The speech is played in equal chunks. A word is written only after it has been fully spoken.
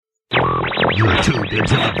You're tuned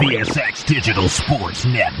into the VSX Digital Sports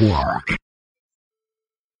Network.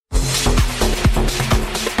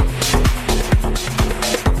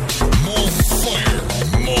 More fire,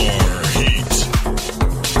 more heat.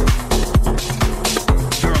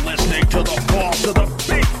 You're listening to the boss of the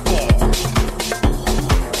big ball.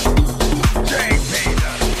 JP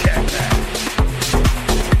the Catman.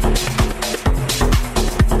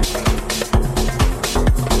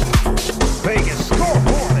 Vegas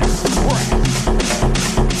scoreboard is great.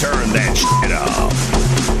 Turn that shit off.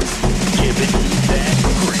 Giving you that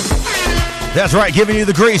grease. That's right, giving you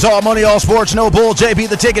the grease. All money, all sports, no bull. JP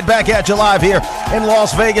the Ticket back at you live here in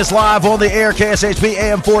Las Vegas, live on the air, KSHP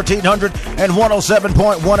AM 1400 and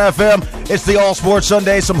 107.1 FM. It's the All Sports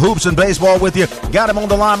Sunday, some hoops and baseball with you. Got him on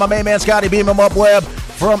the line, my main man Scotty Beam him up Webb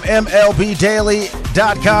from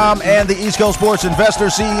MLBDaily.com and the East Coast Sports Investor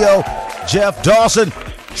CEO Jeff Dawson,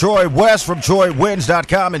 Troy West from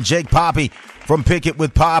TroyWins.com, and Jake Poppy from Pick It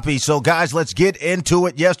with Poppy. So, guys, let's get into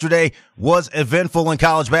it. Yesterday was eventful in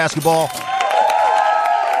college basketball.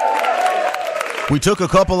 We took a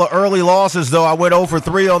couple of early losses, though. I went 0 for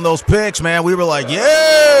 3 on those picks, man. We were like,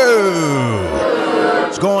 yeah!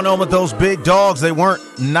 What's going on with those big dogs? They weren't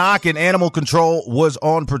knocking. Animal Control was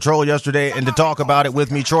on patrol yesterday, and to talk about it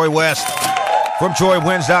with me, Troy West from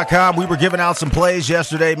TroyWins.com. We were giving out some plays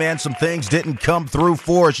yesterday, man. Some things didn't come through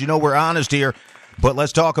for us. You know, we're honest here. But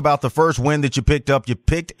let's talk about the first win that you picked up. You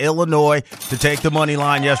picked Illinois to take the money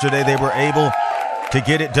line yesterday. They were able to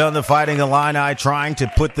get it done. The Fighting Illini trying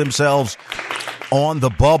to put themselves on the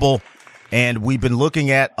bubble. And we've been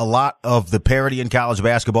looking at a lot of the parity in college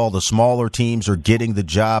basketball. The smaller teams are getting the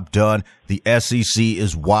job done. The SEC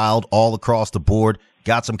is wild all across the board.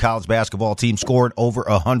 Got some college basketball teams scoring over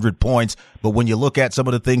 100 points. But when you look at some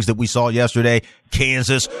of the things that we saw yesterday,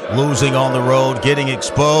 Kansas losing on the road, getting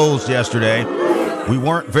exposed yesterday, we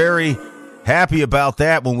weren't very happy about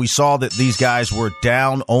that when we saw that these guys were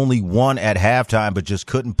down only 1 at halftime, but just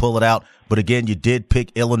couldn't pull it out. But again, you did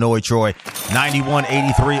pick Illinois, Troy,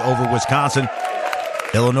 91-83 over Wisconsin.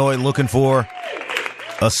 Illinois looking for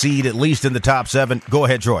a seed at least in the top 7. Go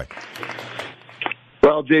ahead, Troy.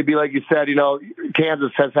 Well, JB, like you said, you know,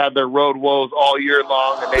 Kansas has had their road woes all year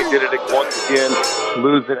long, and they did it once again,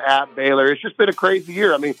 losing at Baylor. It's just been a crazy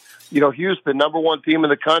year. I mean, you know, Houston, number 1 team in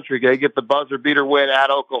the country, they get the buzzer beater win at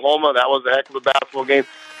Oklahoma. That was a heck of a basketball game.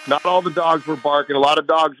 Not all the dogs were barking. A lot of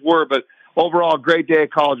dogs were, but overall, great day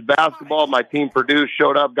of college basketball. My team, Purdue,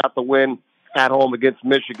 showed up, got the win at home against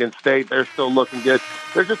Michigan State. They're still looking good.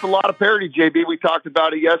 There's just a lot of parity, JB. We talked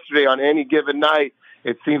about it yesterday. On any given night,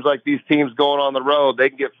 it seems like these teams going on the road, they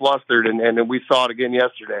can get flustered, and we saw it again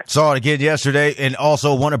yesterday. And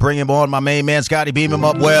also want to bring him on, my main man, Scotty Beam him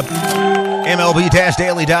up Webb,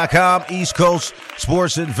 MLB-Daily.com, East Coast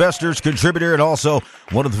Sports Investors contributor, and also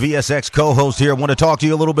one of the VSX co-hosts here. I want to talk to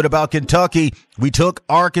you a little bit about Kentucky. We took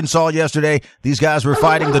Arkansas yesterday. These guys were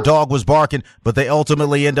fighting. The dog was barking, but they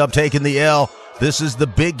ultimately end up taking the L. This is the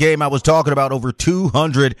big game I was talking about, over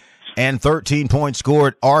 213 points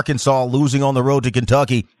scored. Arkansas losing on the road to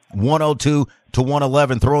Kentucky,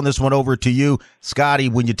 102-111. Throwing this one over to you, Scotty.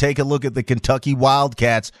 When you take a look at the Kentucky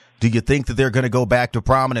Wildcats, do you think that they're going to go back to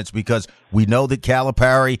prominence? Because we know that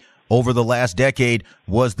Calipari over the last decade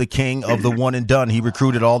was the king of the one and done. He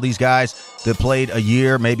recruited all these guys that played a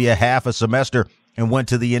year, maybe a half a semester, and went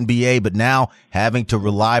to the NBA. But now having to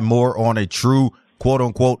rely more on a true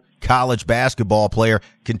quote-unquote college basketball player,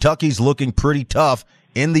 Kentucky's looking pretty tough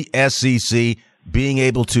in the SEC, being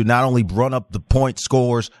able to not only run up the point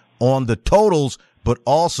scores on the totals, but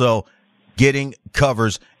also getting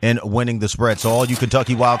covers and winning the spread. So all you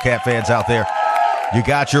Kentucky Wildcat fans out there, you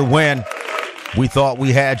got your win. We thought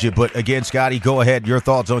we had you. But again, Scotty, go ahead. Your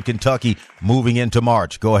thoughts on Kentucky moving into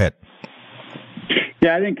March. Go ahead.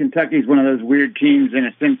 Yeah, I think Kentucky's one of those weird teams in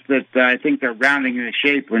a sense that I think they're rounding into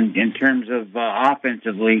shape in terms of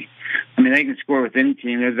offensively. I mean, they can score with any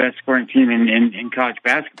team. They're the best scoring team in college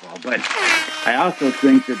basketball. But I also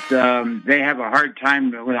think that they have a hard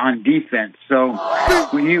time on defense. So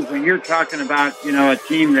when you're talking about, you know, a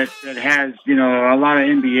team that has, you know, a lot of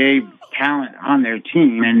NBA talent on their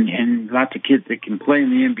team and lots of kids that can play in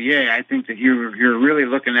the NBA, I think that you're really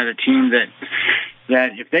looking at a team that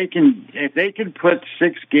if they can put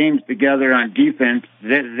 6 games together on defense,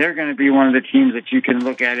 they're going to be one of the teams that you can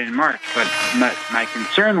look at in March. But my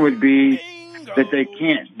concern would be that they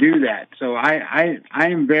can't do that. So I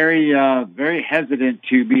am very very hesitant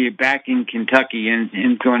to be backing Kentucky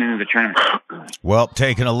in going into the tournament. Well,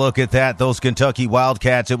 taking a look at that, those Kentucky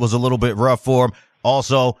Wildcats, it was a little bit rough for them.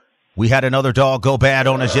 Also, we had another dog go bad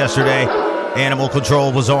on us yesterday. Animal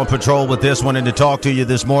Control was on patrol with this one, and to talk to you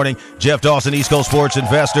this morning, Jeff Dawson, East Coast Sports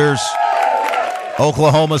Investors.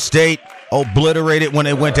 Oklahoma State obliterated when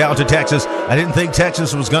they went down to Texas. I didn't think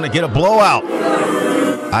Texas was going to get a blowout.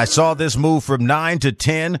 I saw this move from 9 to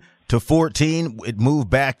 10 to 14. It moved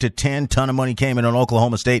back to 10. Ton of money came in on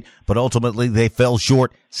Oklahoma State, but ultimately they fell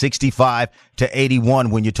short 65 to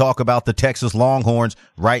 81. When you talk about the Texas Longhorns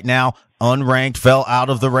right now, unranked, fell out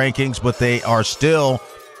of the rankings, but they are still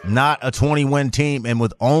not a 20-win team, and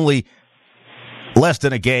with only less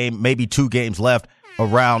than a game, maybe 2 games left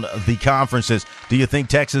around the conferences. Do you think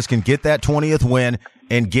Texas can get that 20th win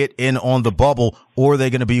and get in on the bubble, or are they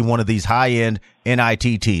going to be one of these high-end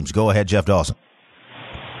NIT teams? Go ahead, Jeff Dawson.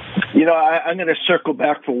 You know, I'm going to circle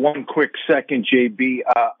back for one quick second, JB,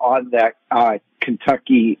 on that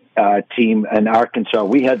Kentucky team and Arkansas.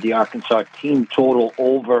 We had the Arkansas team total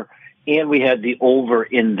over, and we had the over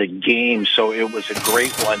in the game, so it was a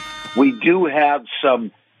great one. We do have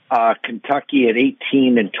some Kentucky at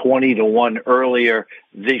 18 and 20 to 1 earlier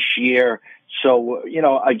this year. So, you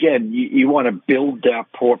know, again, you want to build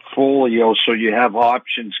that portfolio so you have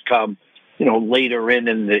options come, you know, later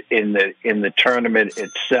in the tournament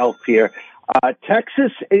itself here.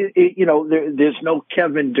 Texas, you know, there's no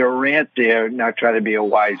Kevin Durant there. Not trying to be a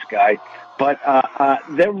wise guy, but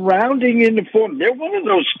they're rounding into form. They're one of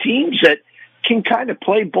those teams that can kind of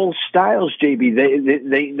play both styles,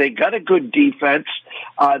 JB. They got a good defense.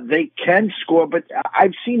 They can score, but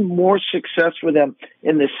I've seen more success with them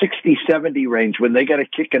in the 60-70 range when they got to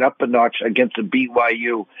kick it up a notch against a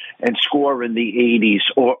BYU and score in the 80s,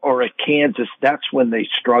 or a Kansas. That's when they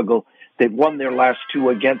struggle. They've won their last 2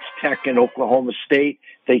 against Tech and Oklahoma State.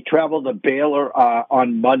 They travel to Baylor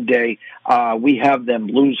on Monday. We have them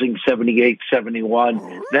losing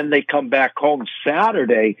 78-71. Then they come back home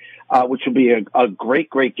Saturday, which will be a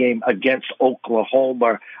great game against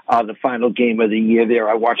Oklahoma, the final game of the year there.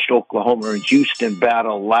 I watched Oklahoma and Houston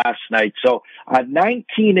battle last night. So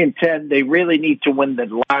 19 and 10, they really need to win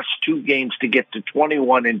the last 2 games to get to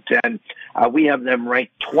 21 and 10. We have them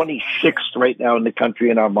ranked 26th right now in the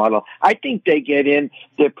country in our model. I think they get in.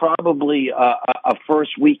 They're probably a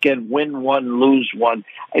first weekend win 1, lose 1.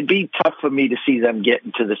 It'd be tough for me to see them get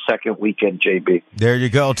into the second weekend, JB. There you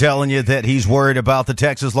go, telling you that he's worried about the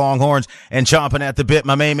Texas Longhorns and chomping at the bit.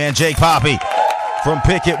 My main man, Jake Poppy from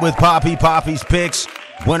Pick It with Poppy, Poppy's Picks,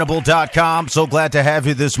 winnable.com. So glad to have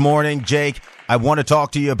you this morning, Jake. I want to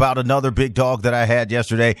talk to you about another big dog that I had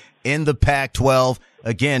yesterday in the Pac-12.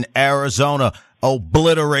 Again, Arizona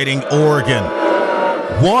obliterating Oregon.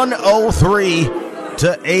 103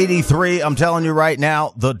 to 83. I'm telling you right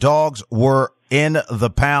now, the dogs were in the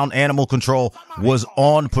pound. Animal Control was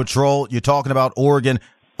on patrol. You're talking about Oregon,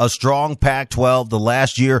 a strong Pac-12, the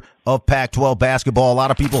last year of Pac-12 basketball. A lot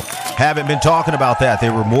of people haven't been talking about that. They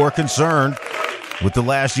were more concerned with the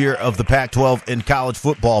last year of the Pac-12 in college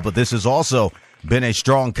football, but this has also been a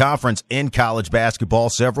strong conference in college basketball.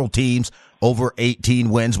 Several teams over 18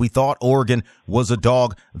 wins. We thought Oregon was a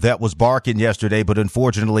dog that was barking yesterday, but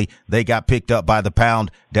unfortunately they got picked up by the pound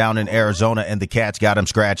down in Arizona, and the Cats got them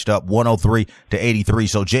scratched up 103 to 83.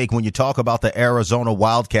 So, Jake, when you talk about the Arizona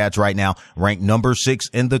Wildcats right now, ranked number 6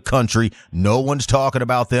 in the country, no one's talking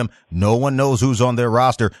about them. No one knows who's on their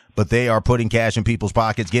roster, but they are putting cash in people's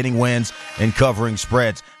pockets, getting wins and covering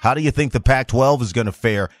spreads. How do you think the Pac-12 is going to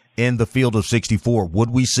fare in the field of 64? Would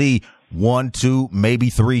we see 1, 2, maybe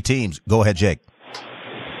 3 teams? Go ahead, Jake.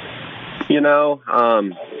 You know,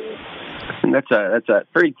 that's a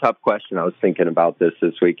pretty tough question. I was thinking about this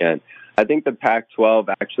weekend. I think the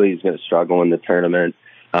Pac-12 actually is going to struggle in the tournament.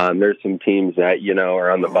 There's some teams that, you know,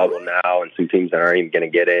 are on the bubble now and some teams that aren't even going to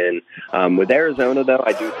get in. With Arizona, though,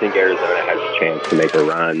 I do think Arizona has a chance to make a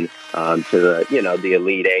run to the, you know, the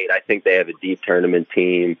Elite Eight. I think they have a deep tournament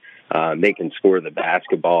team. They can score the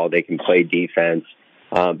basketball. They can play defense.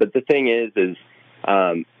 But the thing is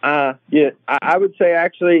I would say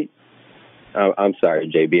actually, I'm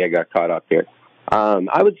sorry, JB, I got caught up here.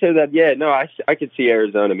 I would say that, I could see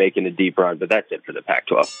Arizona making a deep run, but that's it for the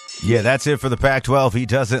Pac-12. Yeah, that's it for the Pac-12. He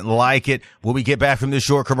doesn't like it. When we get back from this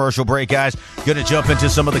short commercial break, guys, going to jump into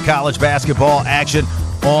some of the college basketball action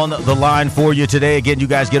on the line for you today. Again, you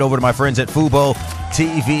guys get over to my friends at Fubo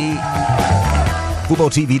TV.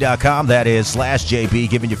 FuboTV.com, that is, /JB,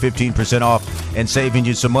 giving you 15% off and saving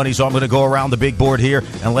you some money. So I'm going to go around the big board here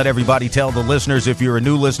and let everybody tell the listeners, if you're a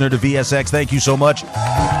new listener to VSX, thank you so much.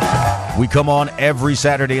 We come on every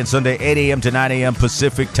Saturday and Sunday, 8 a.m. to 9 a.m.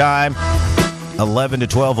 Pacific time, 11 to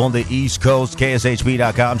 12 on the East Coast,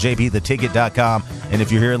 KSHB.com, JBTheTicket.com. And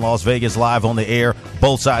if you're here in Las Vegas live on the air,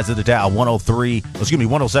 both sides of the dial,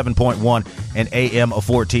 107.1 and AM of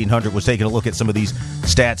 1400. Was taking a look at some of these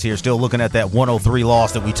stats here. Still looking at that 103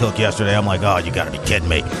 loss that we took yesterday. I'm like, oh, you got to be kidding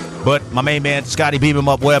me. But my main man, Scotty Beam 'em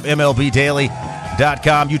Up Webb, MLB Daily,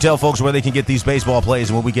 SportsInvestors.com. You tell folks where they can get these baseball plays,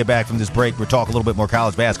 and when we get back from this break, we'll talk a little bit more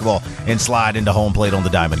college basketball and slide into home plate on the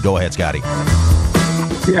diamond. Go ahead, Scotty.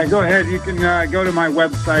 Yeah, go ahead. You can go to my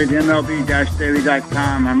website,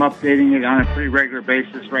 MLB-daily.com. I'm updating it on a pretty regular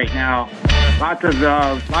basis right now. Lots of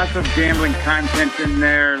gambling content in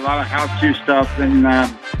there, a lot of how-to stuff, and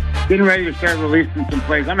getting ready to start releasing some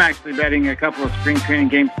plays. I'm actually betting a couple of spring training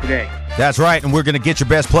games today. That's right, and we're going to get your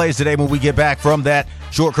best plays today when we get back from that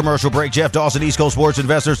short commercial break. Jeff Dawson, East Coast Sports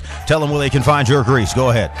Investors. Tell them where they can find your grease.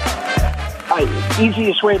 Go ahead. Hi,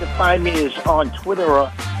 easiest way to find me is on Twitter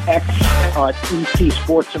or X at EC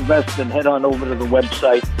Sports Invest, and head on over to the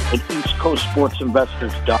website at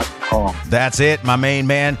eastcoastsportsinvestors.com. That's it, my main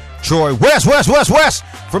man, Troy West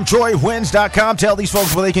from TroyWins.com. Tell these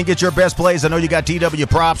folks where they can get your best plays. I know you got TW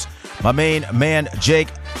props. My main man, Jake,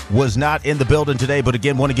 was not in the building today, but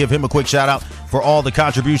again, want to give him a quick shout out for all the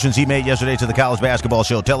contributions he made yesterday to the college basketball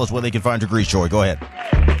show. Tell us where they can find your grease, Troy. Go ahead.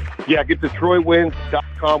 Yeah, get to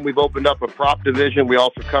TroyWins.com. We've opened up a prop division. We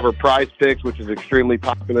also cover Prize Picks, which is extremely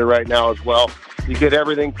popular right now as well. You get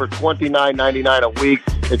everything for $29.99 a week.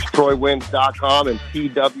 It's TroyWins.com and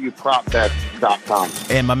TWPropBets.com.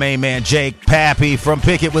 And my main man, Jake Pappy from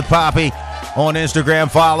Pick It with Poppy on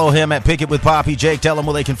Instagram. Follow him at Pick It with Poppy. Jake, tell them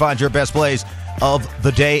where they can find your best plays of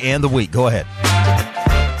the day and the week. Go ahead.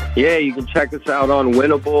 Yeah, you can check us out on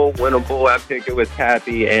Winnable at Pick It with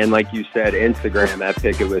Pappy, and like you said, Instagram at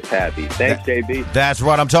Pick It with Pappy. Thanks, JB. That's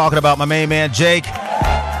what I'm talking about, my main man, Jake.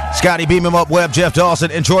 Scotty Beam him up, Webb, Jeff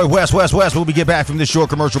Dawson, and Troy West. When we get back from this short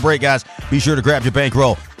commercial break, guys, be sure to grab your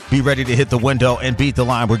bankroll. Be ready to hit the window and beat the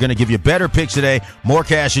line. We're going to give you better picks today, more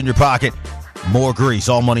cash in your pocket, more grease,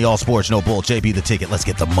 all money, all sports, no bull. JB the ticket. Let's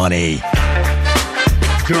get the money.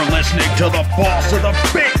 You're listening to the boss of the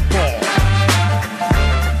big ball.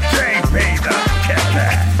 JB the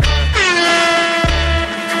ticket.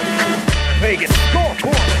 Vegas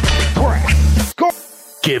Scoreboard.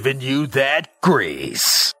 Giving you that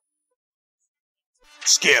grease.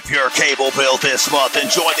 Skip your cable bill this month and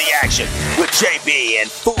join the action with JB and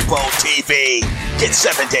Fubo TV. Get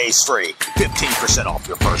 7 days free, 15% off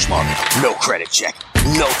your first month. No credit check,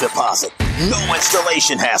 no deposit, no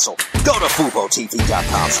installation hassle. Go to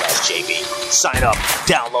FuboTV.com/JB. Sign up,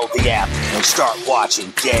 download the app, and start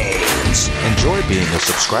watching games. Enjoy being a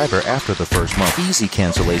subscriber after the first month. Easy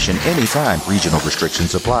cancellation anytime. Regional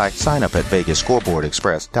restrictions apply. Sign up at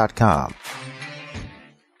VegasScoreboardExpress.com.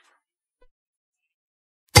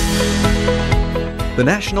 The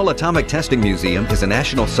National Atomic Testing Museum is a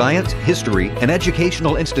national science, history, and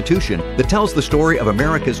educational institution that tells the story of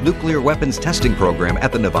America's nuclear weapons testing program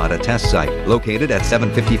at the Nevada test site. Located at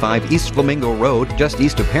 755 East Flamingo Road, just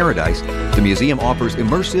east of Paradise, the museum offers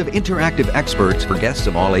immersive, interactive experts for guests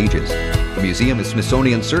of all ages. The museum is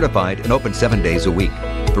Smithsonian certified and open 7 days a week.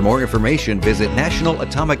 For more information, visit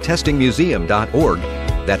nationalatomictestingmuseum.org.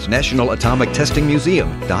 That's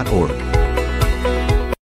nationalatomictestingmuseum.org.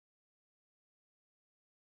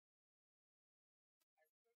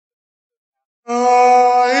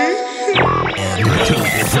 And you're tuned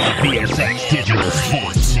into the VSX Digital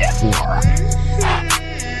Sports Network.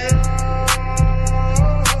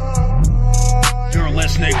 You're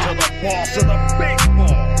listening to the boss of the big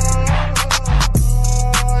ball.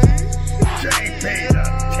 JB the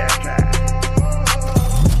ticket.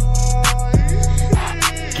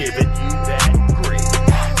 Giving you that grease.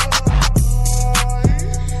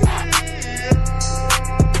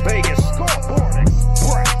 Vegas Scoreboard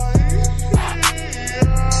Express.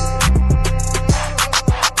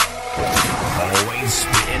 Always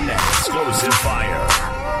spitting that explosive fire.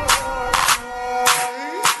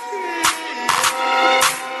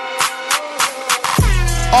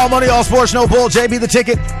 All money, all sports, no bull. JB the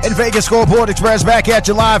ticket and Vegas Scoreboard Express back at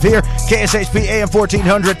you live here. KSHP AM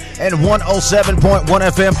 1400 and 107.1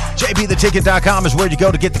 FM. JBTheTicket.com is where you go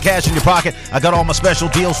to get the cash in your pocket. I got all my special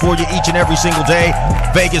deals for you each and every single day.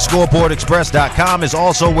 VegasScoreboardExpress.com is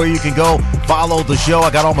also where you can go follow the show. I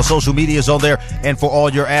got all my social medias on there and for all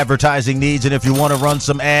your advertising needs. And if you want to run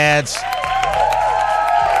some ads,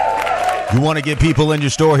 you want to get people in your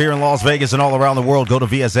store here in Las Vegas and all around the world, go to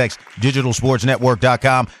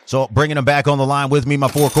VSXDigitalSportsNetwork.com. So bringing them back on the line with me, my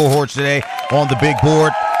four cohorts today on the big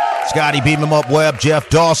board. Scotty Beam 'em up Webb, Jeff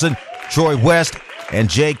Dawson, Troy West, and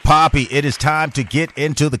Jake Poppy. It is time to get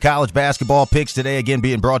into the college basketball picks today. Again,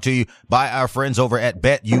 being brought to you by our friends over at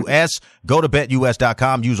BetUS. Go to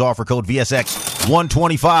betus.com, use offer code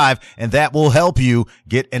VSX125, and that will help you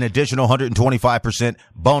get an additional 125%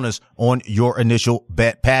 bonus on your initial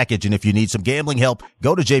bet package. And if you need some gambling help,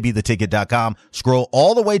 go to jbtheticket.com, scroll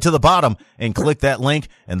all the way to the bottom and click that link,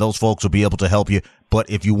 and those folks will be able to help you. But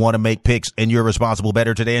if you want to make picks and you're a responsible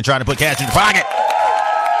bettor today and trying to put cash in your pocket,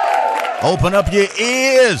 open up your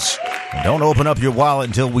ears and don't open up your wallet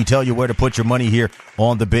until we tell you where to put your money here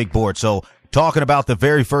on the big board. So talking about the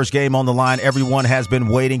very first game on the line, everyone has been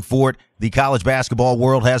waiting for it. The college basketball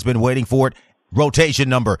world has been waiting for it. Rotation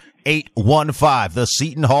number 815. The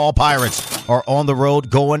Seton Hall Pirates are on the road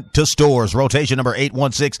going to Stores. Rotation number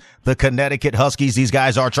 816. The Connecticut Huskies. These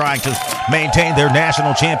guys are trying to maintain their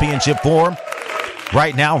national championship form.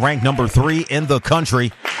 Right now, ranked number 3 in the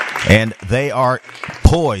country, and they are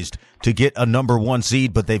poised to get a number 1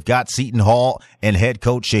 seed, but they've got Seton Hall and head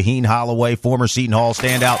coach Shaheen Holloway, former Seton Hall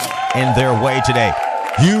standout, in their way today.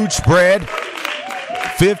 Huge spread,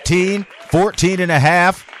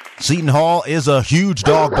 14.5. Seton Hall is a huge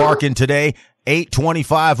dog barking today.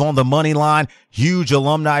 825 on the money line. Huge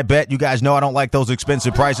alumni bet. You guys know I don't like those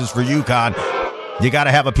expensive prices for UConn. You got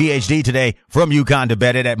to have a PhD today from UConn to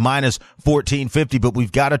bet it at minus 1450, but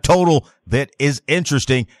we've got a total that is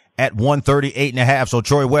interesting at 138.5. So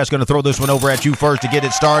Troy West going to throw this one over at you first to get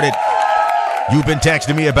it started. You've been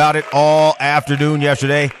texting me about it all afternoon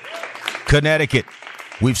yesterday. Connecticut.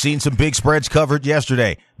 We've seen some big spreads covered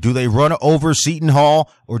yesterday. Do they run over Seton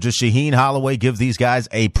Hall, or does Shaheen Holloway give these guys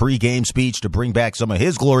a pregame speech to bring back some of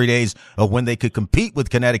his glory days of when they could compete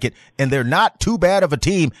with Connecticut? And they're not too bad of a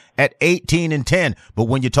team at 18-10. But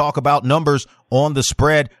when you talk about numbers on the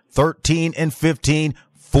spread, 13-15,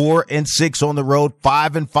 4-6 on the road,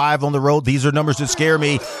 5-5 on the road. These are numbers that scare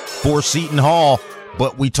me for Seton Hall.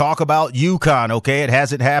 But we talk about UConn, okay? It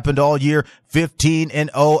hasn't happened all year.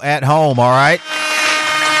 15-0 at home, all right?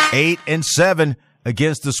 8-7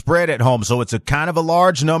 against the spread at home. So it's a kind of a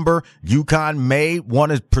large number. UConn may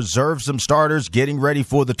want to preserve some starters getting ready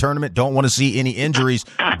for the tournament. Don't want to see any injuries.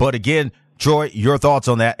 But again, Troy, your thoughts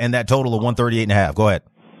on that and that total of 138.5. Go ahead.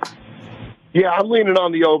 Yeah, I'm leaning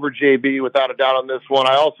on the over, JB, without a doubt on this one.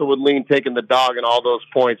 I also would lean taking the dog in all those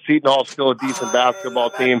points. Seton Hall's still a decent basketball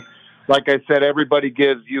team. Like I said, everybody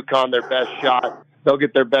gives UConn their best shot. They'll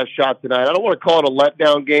get their best shot tonight. I don't want to call it a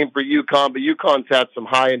letdown game for UConn, but UConn's had some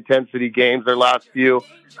high-intensity games their last few.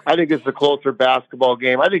 I think it's a closer basketball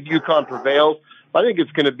game. I think UConn prevails. I think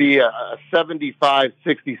it's going to be a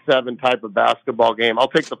 75-67 type of basketball game. I'll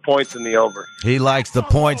take the points in the over. He likes the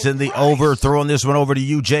points in the over. Throwing this one over to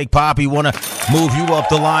you, Jake Poppy. Want to move you up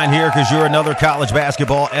the line here because you're another college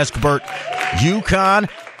basketball expert. UConn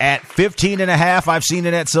at 15.5. I've seen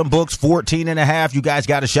it at some books, 14.5. You guys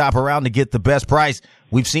got to shop around to get the best price.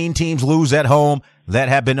 We've seen teams lose at home that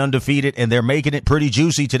have been undefeated, and they're making it pretty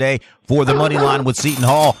juicy today for the money line with Seton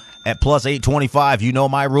Hall at plus 825. You know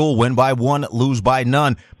my rule, win by 1, lose by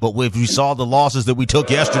none. But if you saw the losses that we took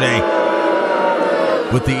yesterday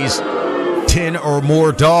with these 10 or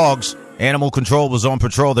more dogs, Animal Control was on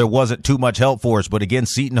patrol. There wasn't too much help for us. But again,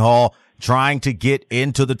 Seton Hall trying to get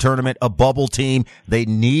into the tournament, a bubble team. They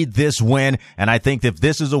need this win. And I think if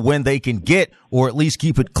this is a win they can get, or at least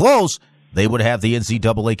keep it close, they would have the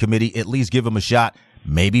NCAA committee at least give them a shot,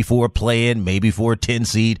 maybe for a play-in, maybe for a 10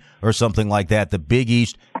 seed or something like that. The Big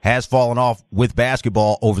East has fallen off with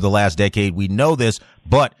basketball over the last decade. We know this,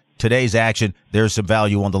 but today's action, there's some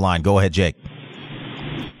value on the line. Go ahead, Jake.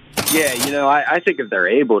 Yeah, I think if they're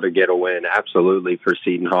able to get a win, absolutely, for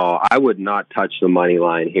Seton Hall, I would not touch the money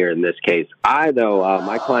line here in this case.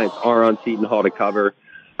 My clients are on Seton Hall to cover.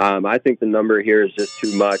 I think the number here is just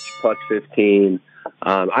too much, plus 15.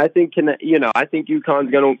 I think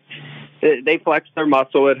UConn's going to, they flex their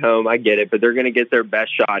muscle at home. I get it, but they're going to get their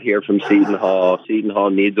best shot here from Seton Hall. Seton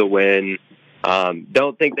Hall needs a win.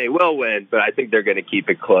 Don't think they will win, but I think they're going to keep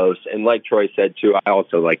it close. And like Troy said, too, I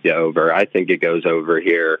also like the over. I think it goes over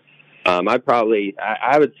here.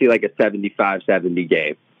 I would see like a 75-70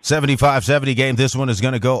 game. 75-70 game. This one is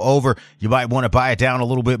going to go over. You might want to buy it down a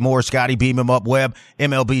little bit more. Scotty, beam him up, web,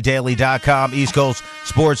 MLBdaily.com. East Coast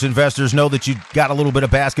sports investors know that you got a little bit of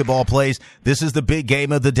basketball plays. This is the big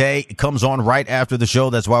game of the day. It comes on right after the show.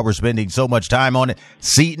 That's why we're spending so much time on it.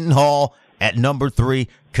 Seton Hall at number 3,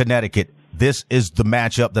 Connecticut. This is the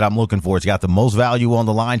matchup that I'm looking for. It's got the most value on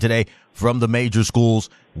the line today from the major schools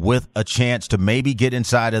with a chance to maybe get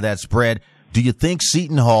inside of that spread. Do you think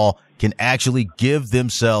Seton Hall can actually give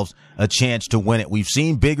themselves a chance to win it? We've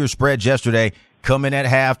seen bigger spreads yesterday come in at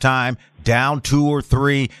halftime, down 2 or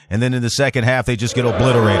 3, and then in the second half they just get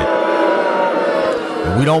obliterated.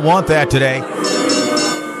 And we don't want that today.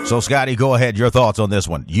 So, Scotty, go ahead. Your thoughts on this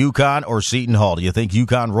one. UConn or Seton Hall? Do you think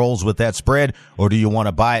UConn rolls with that spread, or do you want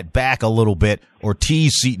to buy it back a little bit or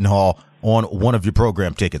tease Seton Hall on one of your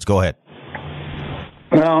program tickets? Go ahead.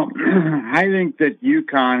 Well, I think that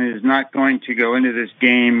UConn is not going to go into this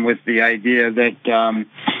game with the idea that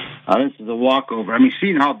this is a walkover. I mean,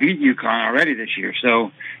 Seton Hall beat UConn already this year,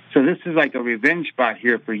 so this is like a revenge spot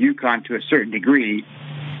here for UConn to a certain degree.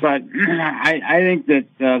 But I think that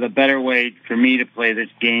the better way for me to play this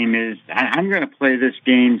game is I'm going to play this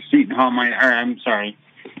game Seton Hall.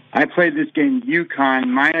 I played this game UConn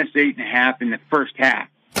minus 8.5 in the first half.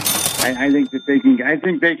 I think that they can. I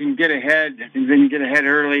think they can get ahead. I think they can get ahead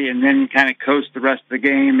early and then kind of coast the rest of the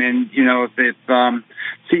game. And if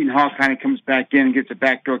Seton Hall kind of comes back in and gets a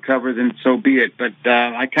backdoor cover, then so be it. But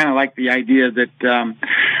I kind of like the idea that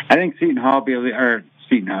I think Seton Hall I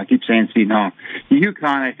keep saying Seton Hall. UConn,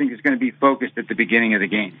 I think, is going to be focused at the beginning of the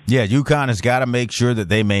game. Yeah, UConn has got to make sure that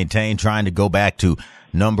they maintain trying to go back to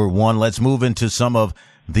number one. Let's move into some of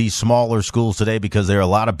these smaller schools today because there are a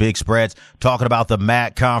lot of big spreads. Talking about the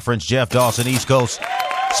MAC Conference, Jeff Dawson, East Coast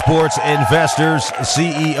Sports Investors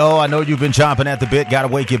CEO. I know you've been chomping at the bit. Got to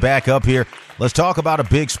wake you back up here. Let's talk about a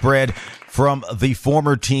big spread from the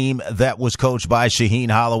former team that was coached by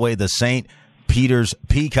Shaheen Holloway, the St. Peter's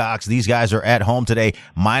Peacocks. These guys are at home today,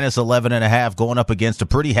 minus 11.5, going up against a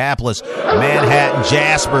pretty hapless Manhattan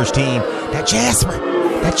Jaspers team. That Jasper.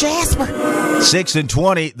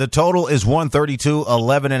 6-20. The total is 132,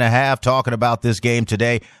 11.5. Talking about this game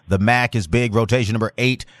today. The MAC is big. Rotation number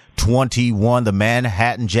 821. The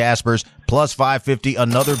Manhattan Jaspers plus 550.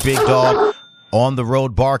 Another big dog on the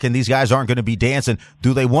road barking. These guys aren't going to be dancing.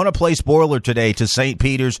 Do they want to play spoiler today to St.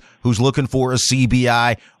 Peter's, who's looking for a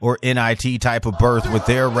CBI or NIT type of berth with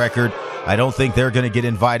their record? I don't think they're going to get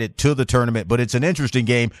invited to the tournament, but it's an interesting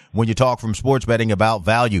game when you talk from sports betting about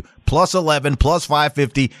value. Plus 11, plus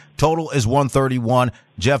 550. Total is 131.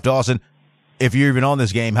 Jeff Dawson, if you're even on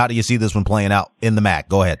this game, how do you see this one playing out in the MAC?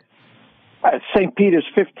 Go ahead. St. Peter's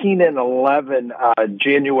 15-11,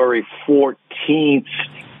 January 14th.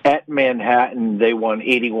 At Manhattan, they won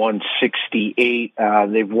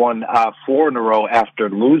 81-68. They've won 4 in a row after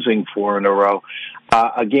losing 4 in a row.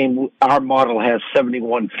 Again, our model has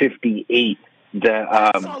 71-58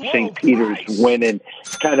 that St. Peter's winning.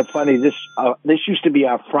 Kind of funny. This used to be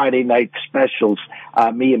our Friday night specials.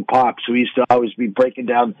 Me and Pops, we used to always be breaking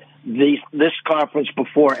down this conference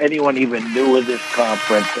before anyone even knew of this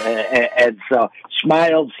conference. And so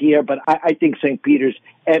smiles here, but I think St. Peter's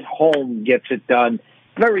at home gets it done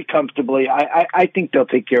very comfortably. I think they'll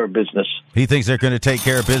take care of business. He thinks they're going to take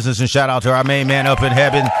care of business, and shout out to our main man up in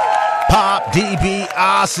heaven, Pop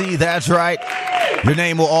DiBiase. That's right. Your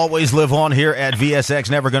name will always live on here at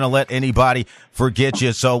VSX. Never going to let anybody forget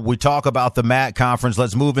you. So we talk about the MAC Conference.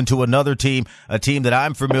 Let's move into another team, a team that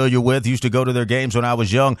I'm familiar with. Used to go to their games when I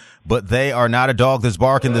was young, but they are not a dog that's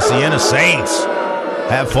barking. The Siena Saints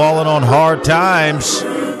have fallen on hard times.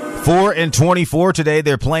 4-24 today.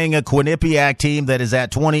 They're playing a Quinnipiac team that is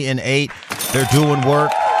at 20-8. They're doing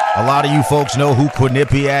work. A lot of you folks know who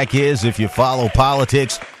Quinnipiac is if you follow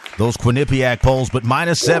politics, those Quinnipiac polls, but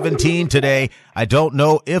minus 17 today. I don't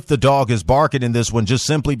know if the dog is barking in this one, just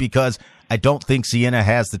simply because I don't think Siena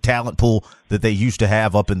has the talent pool that they used to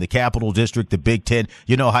have up in the Capital District, the Big Ten.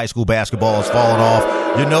 You know, high school basketball has fallen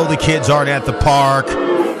off. You know, the kids aren't at the park.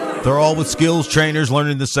 They're all with skills trainers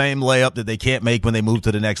learning the same layup that they can't make when they move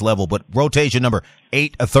to the next level. But rotation number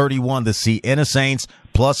 831, the Siena Saints,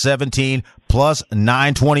 plus 17, plus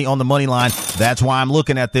 920 on the money line. That's why I'm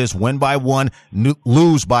looking at this. Win by 1,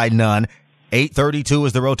 lose by none. 832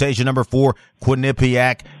 is the rotation number 4,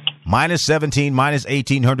 Quinnipiac. Minus 17, minus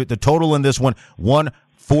 1800. The total in this one,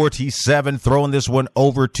 147. Throwing this one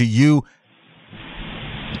over to you.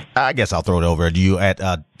 I guess I'll throw it over to you at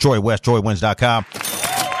Troy West, TroyWins.com.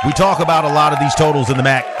 We talk about a lot of these totals in the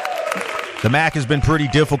MAC. The MAC has been pretty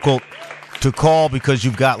difficult to call because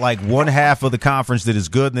you've got like one half of the conference that is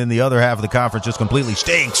good and then the other half of the conference just completely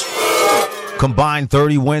stinks. Combined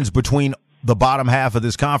 30 wins between the bottom half of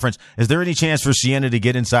this conference. Is there any chance for Siena to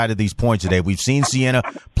get inside of these points today? We've seen Siena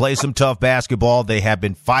play some tough basketball. They have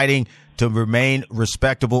been fighting to remain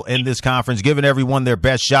respectable in this conference, giving everyone their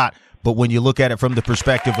best shot. But when you look at it from the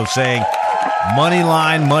perspective of saying, money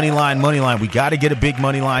line, we got to get a big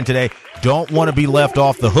money line today. Don't want to be left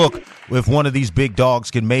off the hook if one of these big dogs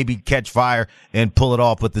can maybe catch fire and pull it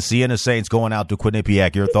off. But the Siena Saints going out to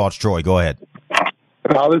Quinnipiac. Your thoughts, Troy? Go ahead.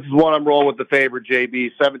 This is one I'm rolling with the favorite,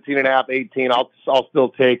 JB. 17.5, 18. I'll still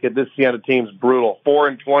take it. This Siena team's brutal.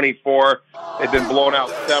 4-24. They've been blown out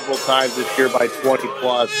several times this year by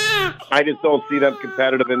 20+. I just don't see them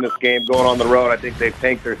competitive in this game going on the road. I think they've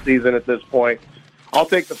tanked their season at this point. I'll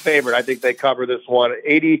take the favorite. I think they cover this one.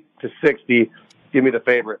 80-60. Give me the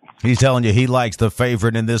favorite. He's telling you he likes the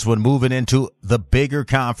favorite in this one. Moving into the bigger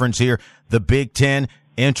conference here, the Big Ten.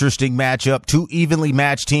 Interesting matchup, two evenly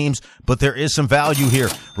matched teams, but there is some value here.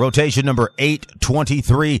 Rotation number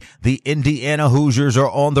 823. The Indiana Hoosiers are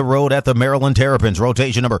on the road at the Maryland Terrapins.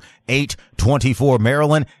 Rotation number 824.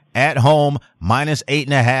 Maryland at home,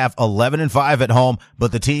 -8.5, 11-5 at home,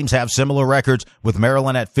 but the teams have similar records with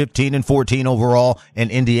Maryland at 15-14 overall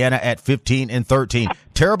and Indiana at 15-13.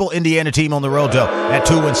 Terrible Indiana team on the road though at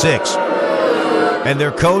 2-6. And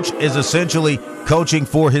their coach is essentially coaching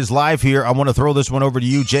for his life here. I want to throw this one over to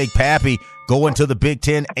you, Jake Pappy, going to the Big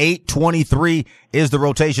Ten. 823 is the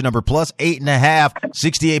rotation number, plus 8.5.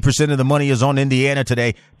 68% of the money is on Indiana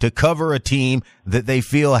today to cover a team that they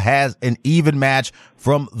feel has an even match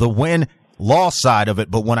from the win-loss side of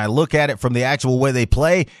it. But when I look at it from the actual way they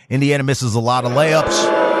play, Indiana misses a lot of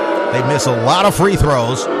layups. They miss a lot of free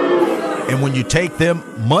throws. And when you take them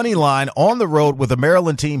money line on the road with a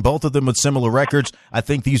Maryland team, both of them with similar records, I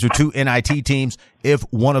think these are two NIT teams. If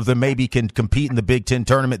one of them maybe can compete in the Big Ten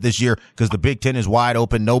tournament this year, because the Big Ten is wide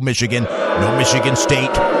open. No Michigan, no Michigan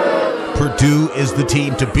State. Purdue is the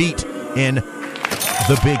team to beat in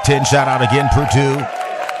the Big Ten. Shout out again, Purdue,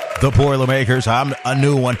 the Boilermakers. I'm a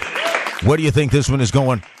new one. What do you think this one is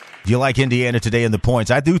going? Do you like Indiana today in the points?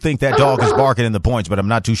 I do think that dog is barking in the points, but I'm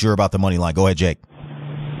not too sure about the money line. Go ahead, Jake.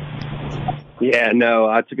 Yeah,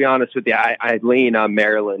 no, to be honest with you, I lean on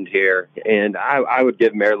Maryland here, and I would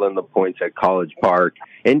give Maryland the points at College Park.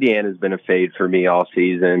 Indiana's been a fade for me all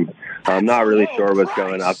season. I'm not really sure what's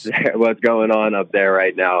going on up there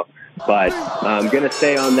right now, but I'm going to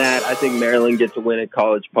stay on that. I think Maryland gets a win at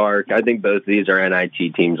College Park. I think both of these are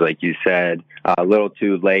NIT teams, like you said. A little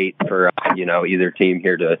too late for either team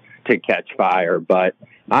here to catch fire, but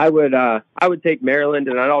I would take Maryland,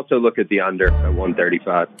 and I'd also look at the under at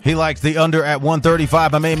 135. He likes the under at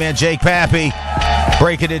 135. My main man Jake Pappy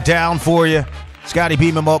breaking it down for you. Scotty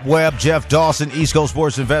Beam 'em Up Webb, Jeff Dawson, East Coast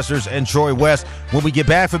Sports Investors, and Troy West. When we get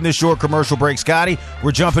back from this short commercial break, Scotty,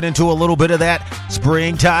 we're jumping into a little bit of that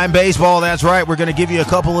springtime baseball. That's right. We're going to give you a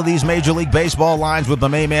couple of these Major League Baseball lines with my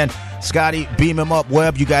main man Scotty Beam 'em Up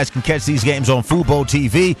Webb. You guys can catch these games on Fubo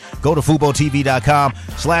TV. Go to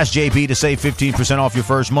FuboTV.com/JB to save 15% off your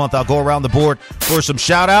first month. I'll go around the board for some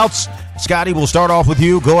shout-outs. Scotty, we'll start off with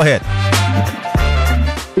you. Go ahead.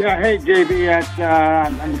 Yeah, hey, JB,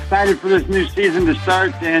 I'm excited for this new season to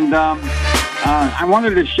start, and I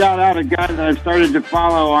wanted to shout out a guy that I've started to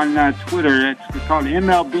follow on Twitter. It's called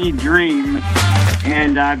MLB Dream,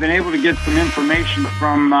 and I've been able to get some information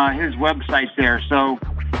from his website there, so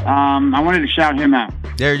I wanted to shout him out.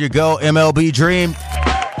 There you go, MLB Dream.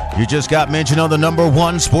 You just got mentioned on the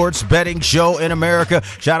 #1 sports betting show in America.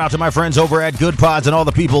 Shout out to my friends over at Good Pods and all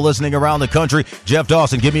the people listening around the country. Jeff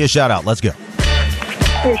Dawson, give me a shout out. Let's go.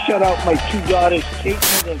 Shout out my two daughters,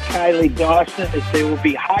 Caitlin and Kylie Dawson, as they will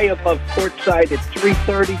be high above courtside at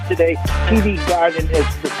 3:30 today, TD Garden, as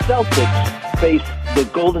the Celtics face the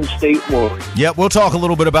Golden State Warriors. Yep, we'll talk a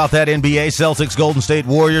little bit about that NBA, Celtics, Golden State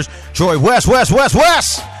Warriors. Troy West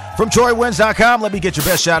from TroyWins.com. Let me get your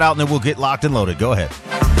best shout out, and then we'll get locked and loaded. Go ahead.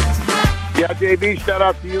 Yeah, JB, shout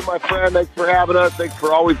out to you, my friend. Thanks for having us. Thanks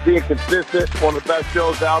for always being consistent. One of the best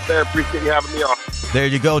shows out there. Appreciate you having me on. There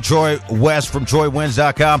you go, Troy West from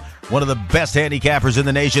TroyWins.com, one of the best handicappers in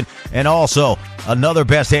the nation, and also another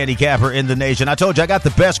best handicapper in the nation. I told you I got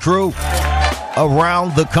the best crew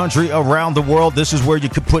around the country, around the world. This is where you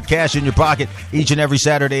could put cash in your pocket each and every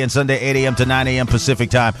Saturday and Sunday, 8 a.m. to 9 a.m. Pacific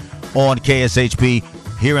time on KSHP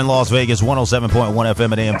here in Las Vegas, 107.1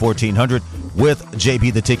 FM at AM 1400 with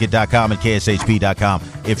jbtheticket.com and kshp.com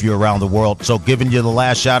if you're around the world. So giving you the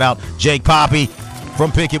last shout out, Jake Poppy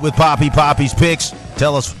from Pick It with Poppy, Poppy's Picks.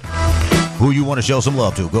 Tell us who you want to show some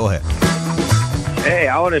love to. Go ahead. Hey,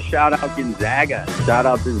 I want to shout out Gonzaga. Shout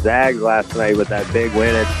out to Zags last night with that big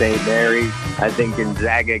win at St. Mary's. I think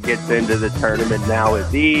Gonzaga gets into the tournament now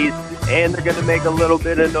with ease, and they're going to make a little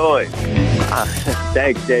bit of noise.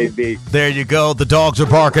 Thanks, JB. There you go. The dogs are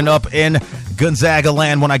barking up in Gonzaga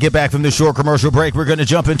land. When I get back from this short commercial break, we're going to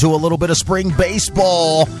jump into a little bit of spring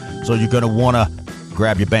baseball. So you're going to want to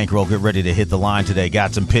grab your bankroll, get ready to hit the line today.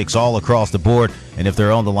 Got some picks all across the board, and if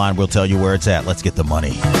they're on the line, we'll tell you where it's at. Let's get the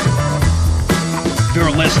money.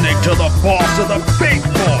 You're listening to the boss of the big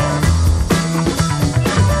ball,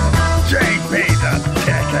 JB the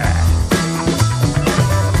Ticket.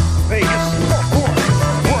 Vegas Scoreboard.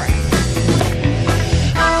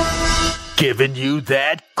 you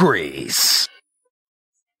that grease.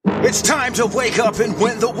 It's time to wake up and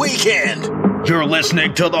win the weekend. You're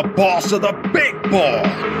listening to the boss of the big ball,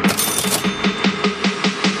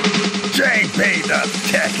 JB the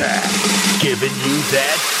Kicker, giving you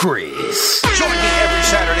that grease. Join me every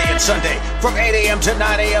Saturday and Sunday from 8 a.m. to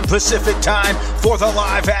 9 a.m. Pacific time for the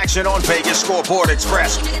live action on Vegas Scoreboard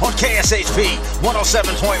Express on KSHP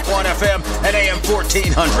 107.1 FM and AM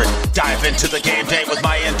 1400. Dive into the game day with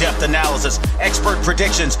my in-depth analysis, expert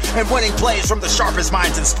predictions, and winning plays from the sharpest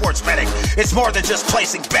minds in sports betting. It's more than just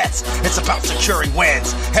placing bets. It's about securing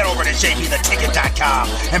wins. Head over to jbtheticket.com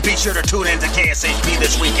and be sure to tune in to KSHP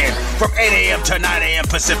this weekend from 8 a.m. to 9 a.m.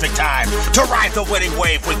 Pacific time to ride the winning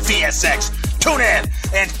wave with VSX. Tune in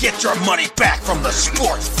and get your money back from the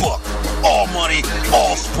sports book. All money,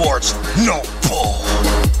 all sports, no bull.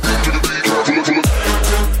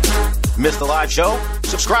 Miss the live show?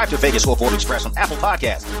 Subscribe to Vegas Scoreboard Express on Apple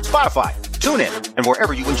Podcasts, Spotify, TuneIn, and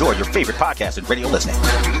wherever you enjoy your favorite podcast and radio listening.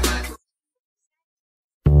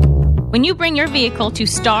 When you bring your vehicle to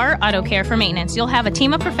Star Auto Care for maintenance, you'll have a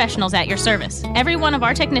team of professionals at your service. Every one of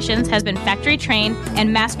our technicians has been factory trained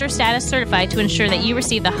and master status certified to ensure that you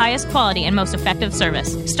receive the highest quality and most effective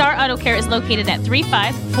service. Star Auto Care is located at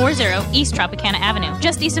 3540 East Tropicana Avenue,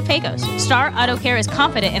 just east of Pecos. Star Auto Care is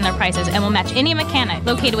confident in their prices and will match any mechanic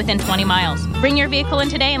located within 20 miles. Bring your vehicle in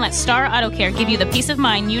today and let Star Auto Care give you the peace of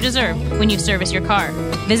mind you deserve when you service your car.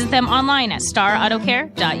 Visit them online at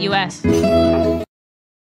starautocare.us.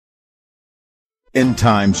 In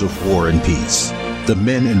times of war and peace, the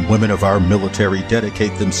men and women of our military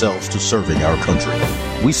dedicate themselves to serving our country.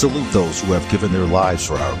 We salute those who have given their lives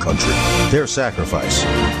for our country. Their sacrifice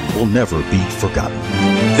will never be forgotten.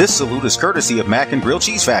 This salute is courtesy of Mac and Grill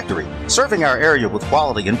Cheese Factory, serving our area with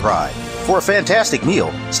quality and pride. For a fantastic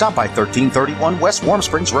meal, stop by 1331 West Warm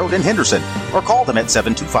Springs Road in Henderson or call them at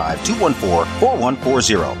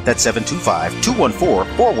 725-214-4140. That's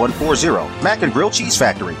 725-214-4140. Mac and Grill Cheese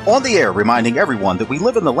Factory, on the air reminding everyone that we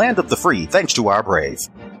live in the land of the free thanks to our brave.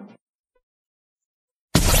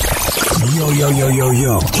 Yo. You're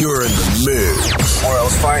in the mix.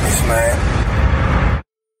 World's finest, man.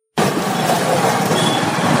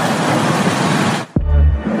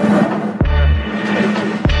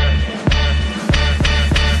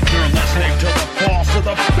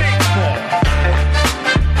 The big ball,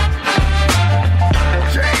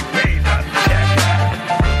 JB the Kicker,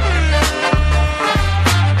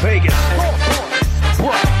 Vegas Scoreboard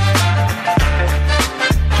Express,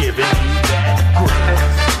 giving you that grease.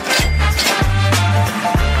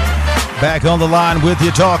 Back on the line with you,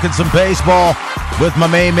 talking some baseball with my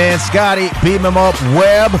main man Scotty Beam 'em Up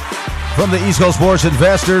Webb from the East Coast Sports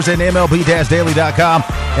Investors and MLB-Daily.com.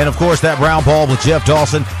 And, of course, that round ball with Jeff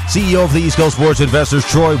Dawson, CEO of the East Coast Sports Investors,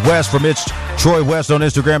 Troy West from It's Troy West on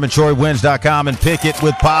Instagram and TroyWins.com. And pick it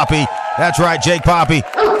with Poppy. That's right, Jake Poppy.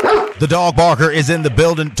 The dog barker is in the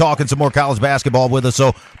building talking some more college basketball with us.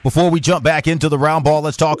 So before we jump back into the round ball,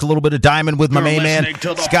 let's talk a little bit of diamond with my main man,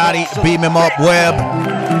 Scotty Beam 'em Up Webb.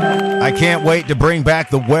 I can't wait to bring back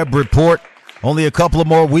the Webb Report. Only a couple of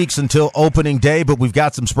more weeks until opening day, but we've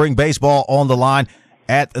got some spring baseball on the line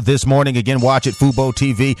at this morning. Again, watch it, Fubo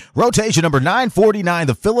TV. Rotation number 949,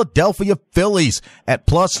 the Philadelphia Phillies at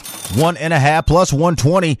 +1.5,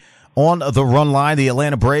 +120 on the run line. The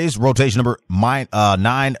Atlanta Braves, rotation number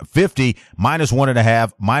 950,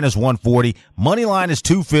 -1.5, -140. Money line is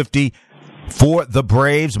 250 for the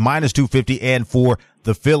Braves, -250, and for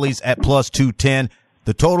the Phillies at +210.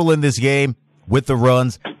 The total in this game with the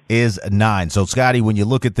runs is 9. So, Scotty, when you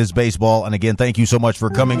look at this baseball, and again, thank you so much for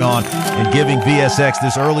coming on and giving VSX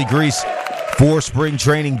this early grease for spring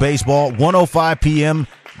training baseball. 1:05 p.m.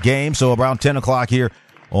 game, so around 10 o'clock here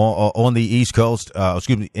on the East Coast.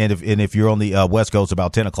 And if you're on the West Coast,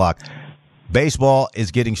 about 10 o'clock. Baseball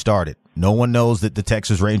is getting started. No one knows that the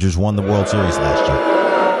Texas Rangers won the World Series last year.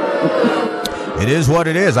 It is what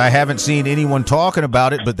it is. I haven't seen anyone talking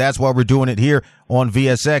about it, but that's why we're doing it here on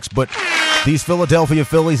VSX. But these Philadelphia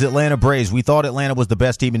Phillies, Atlanta Braves, we thought Atlanta was the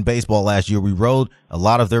best team in baseball last year. We rode a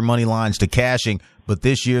lot of their money lines to cashing, but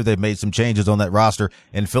this year they've made some changes on that roster.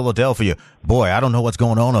 In Philadelphia, boy, I don't know what's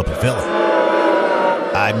going on up in Philly.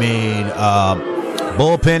 I mean,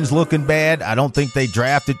 bullpen's looking bad. I don't think they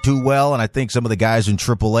drafted too well, and I think some of the guys in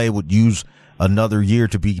AAA would use another year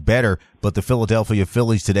to be better. But the Philadelphia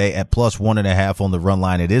Phillies today at +1.5 on the run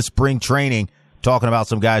line. It is spring training, talking about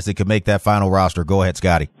some guys that could make that final roster. Go ahead,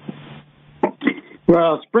 Scotty.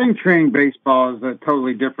 Well, spring training baseball is a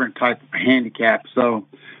totally different type of handicap. So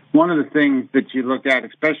one of the things that you look at,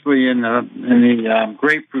 especially in the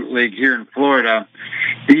Grapefruit League here in Florida,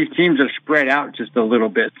 these teams are spread out just a little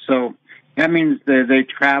bit. So That means they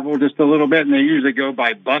travel just a little bit, and they usually go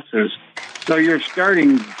by buses. So your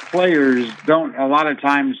starting players don't a lot of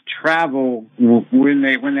times travel when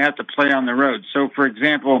they have to play on the road. So, for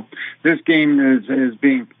example, this game is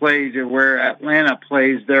being played where Atlanta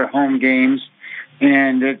plays their home games,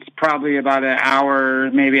 and it's probably about an hour,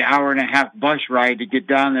 maybe hour and a half bus ride to get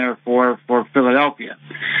down there for Philadelphia.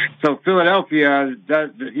 So Philadelphia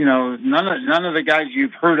does, none of the guys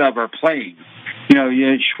you've heard of are playing.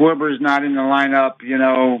 Schwarber's not in the lineup.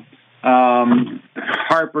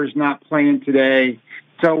 Harper's not playing today.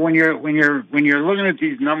 So when you're looking at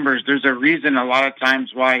these numbers, there's a reason a lot of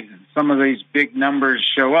times why some of these big numbers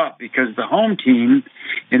show up, because the home team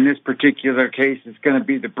in this particular case is going to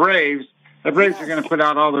be the Braves. The Braves are going to put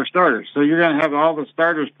out all their starters. So you're going to have all the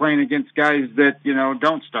starters playing against guys that,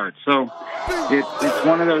 don't start. So it's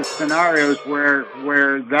one of those scenarios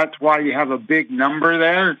where that's why you have a big number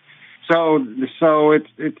there. So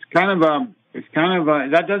it's kind of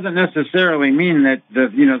that doesn't necessarily mean that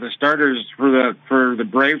the starters for the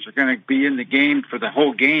Braves are going to be in the game for the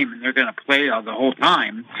whole game and they're going to play the whole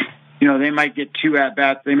time. They might get 2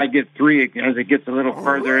 at-bats. They might get 3 as it gets a little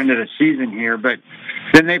further into the season here. But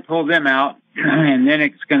then they pull them out, and then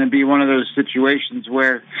it's going to be one of those situations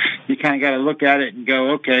where you kind of got to look at it and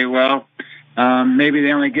go, okay, well, maybe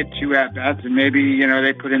they only get 2 at-bats, and maybe,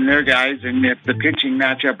 they put in their guys, and if the pitching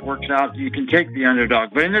matchup works out, you can take the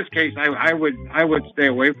underdog. But in this case, I would stay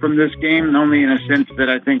away from this game, only in a sense that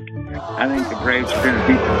I think the Braves are going to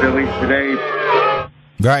beat the Phillies today.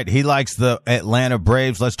 Right, he likes the Atlanta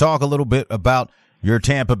Braves. Let's talk a little bit about your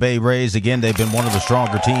Tampa Bay Rays. Again, they've been one of the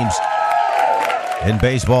stronger teams in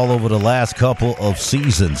baseball over the last couple of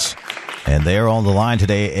seasons. And they're on the line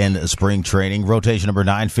today in spring training. Rotation number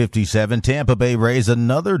 957. Tampa Bay Rays,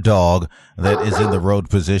 another dog that is in the road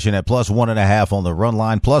position at plus 1.5 on the run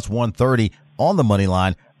line, plus 130 on the money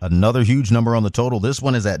line. Another huge number on the total. This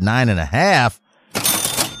one is at 9.5.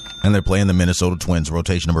 And they're playing the Minnesota Twins,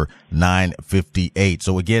 rotation number 958.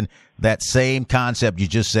 So again, that same concept you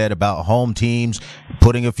just said about home teams,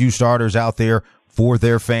 putting a few starters out there for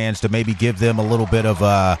their fans to maybe give them a little bit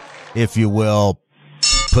of, if you will,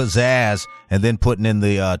 pizzazz, and then putting in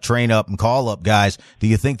the train up and call up guys. Do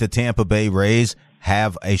you think the Tampa Bay Rays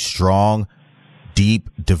have a strong, deep,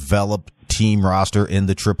 developed team roster in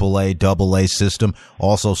the AAA, AA system?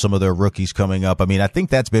 Also, some of their rookies coming up. I mean, I think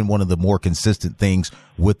that's been one of the more consistent things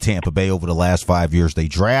with Tampa Bay over the last 5 years. They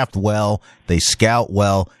draft well, they scout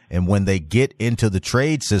well, and when they get into the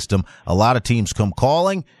trade system, a lot of teams come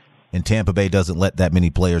calling, and Tampa Bay doesn't let that many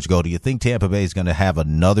players go. Do you think Tampa Bay is going to have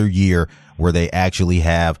another year where they actually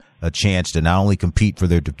have a chance to not only compete for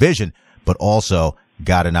their division, but also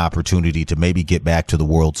got an opportunity to maybe get back to the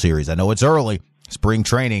World Series? I know it's early, spring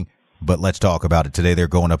training, but let's talk about it today. They're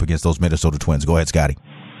going up against those Minnesota Twins. Go ahead, Scotty.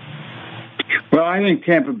 Well, I think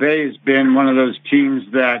Tampa Bay has been one of those teams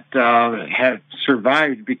that have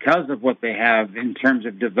survived because of what they have in terms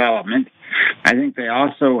of development. I think they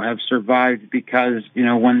also have survived because,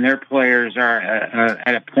 when their players are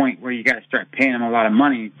at a point where you got to start paying them a lot of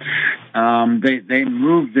money, they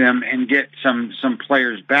move them and get some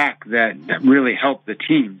players back that really help the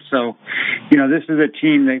team. So, this is a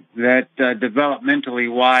team that developmentally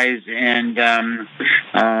wise and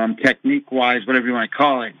technique wise, whatever you want to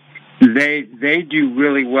call it, they do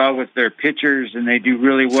really well with their pitchers, and they do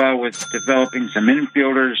really well with developing some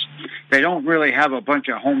infielders. They don't really have a bunch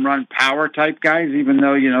of home run power type guys, even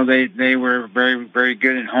though, they were very, very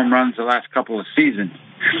good in home runs the last couple of seasons.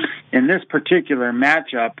 In this particular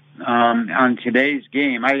matchup, on today's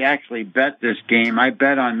game, I actually bet this game. I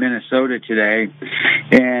bet on Minnesota today,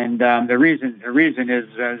 and the reason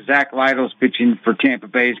is Zach Lytle's pitching for Tampa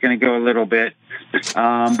Bay is going to go a little bit,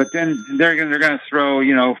 but then they're going to throw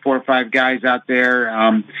 4 or 5 guys out there.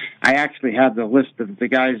 I actually have the list of the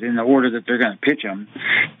guys in the order that they're going to pitch them,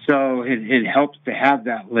 so it helps to have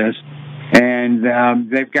that list. And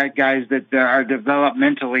they've got guys that are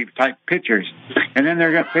developmentally type pitchers. And then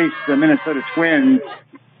they're going to face the Minnesota Twins.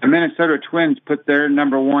 The Minnesota Twins put their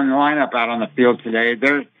number 1 lineup out on the field today.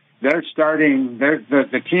 They're starting.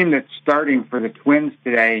 The team that's starting for the Twins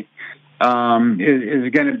today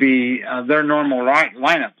is going to be their normal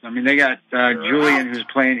lineup. I mean, they got Julian,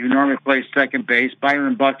 who normally plays second base,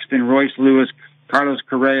 Byron Buxton, Royce Lewis, Carlos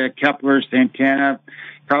Correa, Kepler, Santana,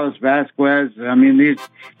 Carlos Vasquez. I mean,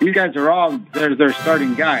 these guys are all they're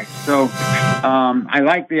starting guys. So I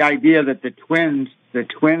like the idea that the Twins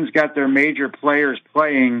got their major players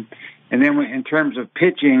playing, and then in terms of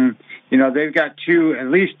pitching, they've got at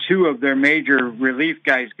least two of their major relief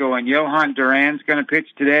guys going. Johan Duran's going to pitch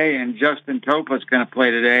today, and Justin Topa's going to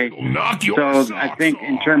play today. So I think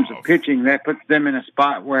in terms of pitching, that puts them in a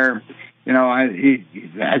spot where,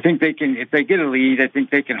 I think they can, if they get a lead, I think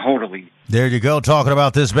they can hold a lead. There you go, talking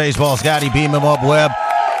about this baseball. Scotty, beam him up, Webb.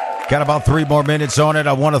 Got about 3 more minutes on it.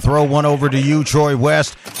 I want to throw one over to you, Troy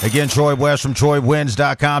West. Again, Troy West from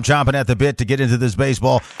TroyWins.com, chomping at the bit to get into this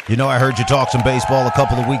baseball. I heard you talk some baseball a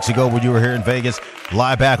couple of weeks ago when you were here in Vegas,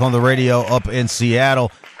 live back on the radio up in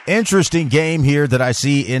Seattle. Interesting game here that I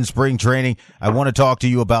see in spring training. I want to talk to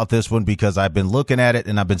you about this one because I've been looking at it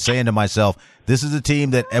and I've been saying to myself, this is a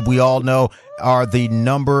team that we all know are the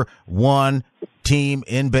number one team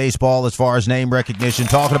in baseball as far as name recognition.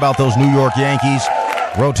 Talking about those New York Yankees.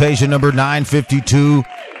 Rotation number 952.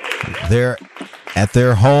 They're at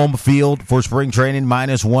their home field for spring training,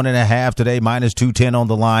 -1.5 today, -210 on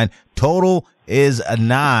the line. Total is a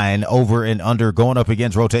 9 over and under, going up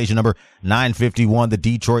against rotation number 951, the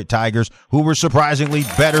Detroit Tigers, who were surprisingly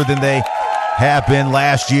better than they have been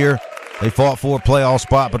last year. They fought for a playoff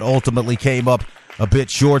spot, but ultimately came up a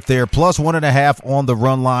bit short there. +1.5 on the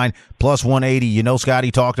run line, +180.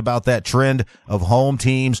 Scotty talked about that trend of home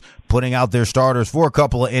teams putting out their starters for a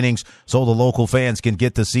couple of innings so the local fans can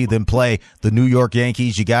get to see them play. The New York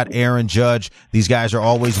Yankees, you got Aaron Judge. These guys are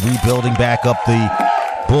always rebuilding back up the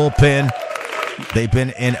bullpen. They've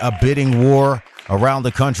been in a bidding war around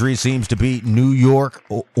the country. It seems to be New York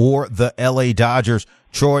or the LA Dodgers.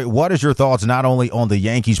 Troy, what is your thoughts not only on the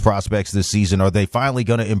Yankees prospects this season? Are they finally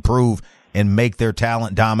going to improve and make their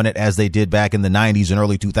talent dominant as they did back in the 90s and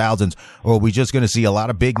early 2000s? Or are we just going to see a lot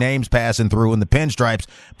of big names passing through in the pinstripes,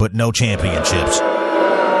 but no championships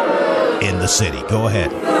in the city? Go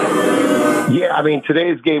ahead. Yeah,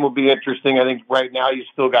 today's game will be interesting. I think right now you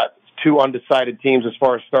still got two undecided teams as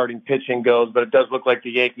far as starting pitching goes, but it does look like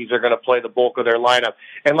the Yankees are going to play the bulk of their lineup.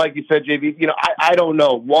 And like you said, JB, I don't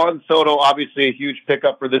know. Juan Soto, obviously a huge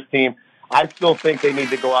pickup for this team. I still think they need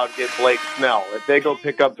to go out and get Blake Snell. If they go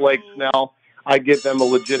pick up Blake Snell, I give them a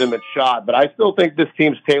legitimate shot. But I still think this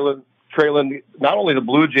team's trailing not only the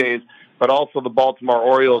Blue Jays, but also the Baltimore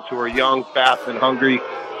Orioles, who are young, fast, and hungry.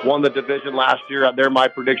 Won the division last year. They're my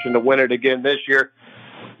prediction to win it again this year.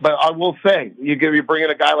 But I will say, you bring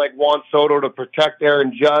in a guy like Juan Soto to protect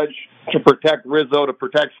Aaron Judge, to protect Rizzo, to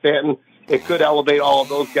protect Stanton. It could elevate all of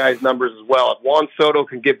those guys' numbers as well. If Juan Soto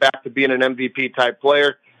can get back to being an MVP-type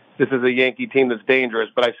player, this is a Yankee team that's dangerous,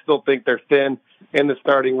 but I still think they're thin in the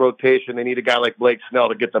starting rotation. They need a guy like Blake Snell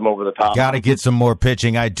to get them over the top. Got to get some more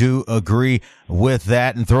pitching. I do agree with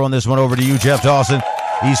that. And throwing this one over to you, Jeff Dawson,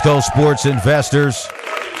 East Coast Sports Investors.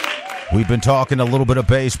 We've been talking a little bit of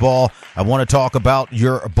baseball. I want to talk about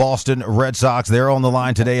your Boston Red Sox. They're on the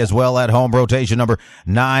line today as well at home, rotation number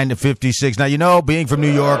 956. Now, being from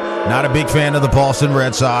New York, not a big fan of the Boston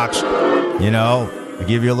Red Sox. I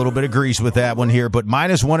give you a little bit of grease with that one here, but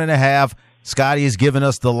 -1.5. Scotty has given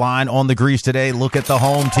us the line on the grease today. Look at the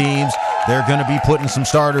home teams. They're going to be putting some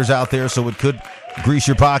starters out there, so it could grease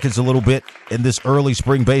your pockets a little bit in this early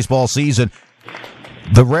spring baseball season.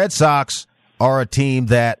 The Red Sox are a team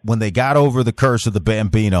that when they got over the curse of the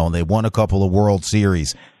Bambino and they won a couple of World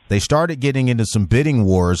Series, they started getting into some bidding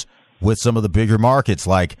wars with some of the bigger markets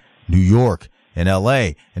like New York and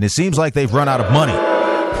LA, and it seems like they've run out of money.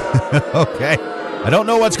 Okay. I don't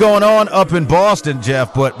know what's going on up in Boston,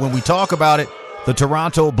 Jeff, but when we talk about it, the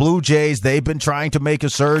Toronto Blue Jays, they've been trying to make a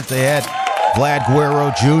surge. They had Vlad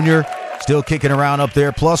Guerrero Jr. still kicking around up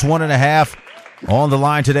there, +1.5 on the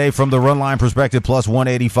line today from the run line perspective,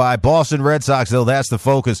 +185. Boston Red Sox, though, that's the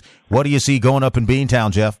focus. What do you see going up in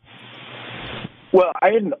Beantown, Jeff? Well,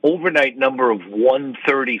 I had an overnight number of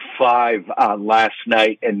 135 last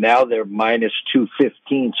night, and now they're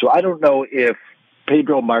 -215. So I don't know if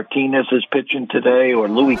Pedro Martinez is pitching today or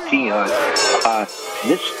Louis Tiant.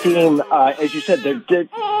 This team, as you said,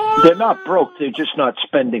 they're not broke. They're just not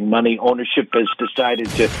spending money. Ownership has decided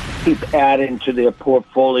to keep adding to their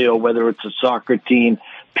portfolio, whether it's a soccer team,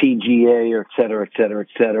 PGA, or et cetera, et cetera,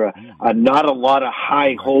 et cetera. Not a lot of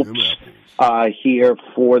high hopes here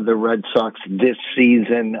for the Red Sox this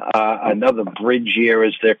season. Another bridge year,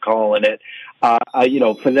 as they're calling it.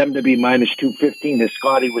 For them to be -215, as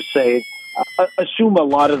Scotty was saying, assume a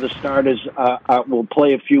lot of the starters will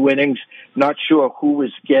play a few innings. Not sure who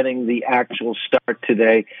is getting the actual start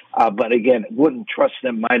today, but again, wouldn't trust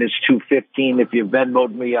them -215 if you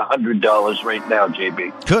Venmoed me $100 right now,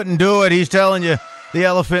 JB. Couldn't do it. He's telling you, the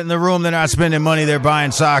elephant in the room, they're not spending money. They're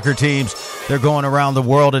buying soccer teams. They're going around the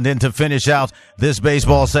world. And then to finish out this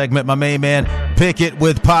baseball segment, my main man, Pick It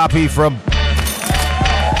with Poppy from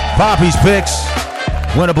Poppy's Picks.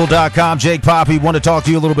 Winnable.com. Jake Poppy, want to talk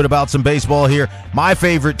to you a little bit about some baseball here. My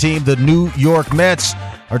favorite team, the New York Mets,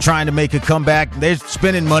 are trying to make a comeback. They're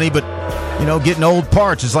spending money, but, getting old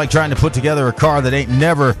parts is like trying to put together a car that ain't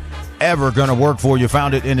never, ever going to work for you.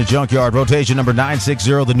 Found it in a junkyard. Rotation number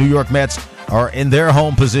 960. The New York Mets are in their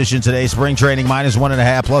home position today. Spring training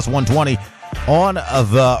 -1.5, plus 120 on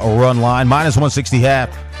the run line. -165.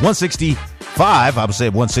 I would say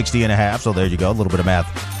 160.5. So there you go. A little bit of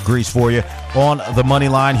math grease for you on the money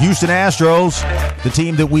line. Houston Astros, the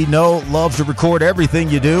team that we know loves to record everything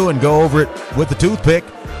you do and go over it with the toothpick.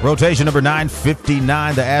 Rotation number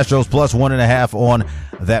 959. The Astros plus 1.5 on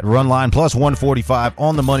that run line, plus 145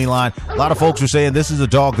 on the money line. A lot of folks are saying this is a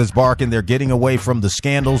dog that's barking. They're getting away from the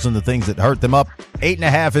scandals and the things that hurt them up.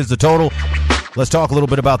 8.5 is the total. Let's talk a little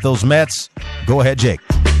bit about those Mets. Go ahead, Jake.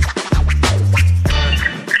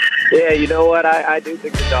 Yeah, you know what? I do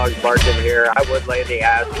think the dog's barking here. I would lay the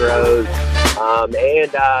Astros,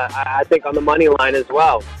 and I think on the money line as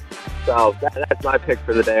well. So that's my pick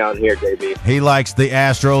for the day on here, JB. He likes the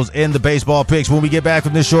Astros in the baseball picks. When we get back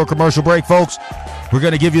from this short commercial break, folks, we're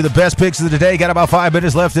going to give you the best picks of the day. Got about 5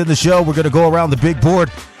 minutes left in the show. We're going to go around the big board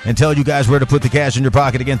and tell you guys where to put the cash in your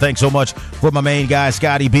pocket. Again, thanks so much for my main guys,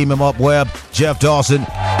 Scotty Beam Him Up Webb, Jeff Dawson,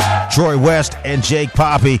 Troy West, and Jake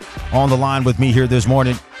Poppy on the line with me here this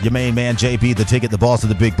morning. Your main man, JB, the ticket, the boss of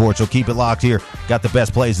the big board. So keep it locked here. Got the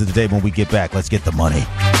best plays of the day when we get back. Let's get the money.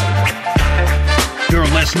 You're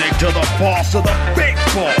listening to the boss of the big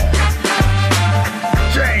ball,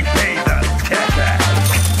 JB the Ticket.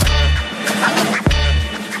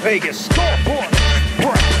 Vegas Scoreboard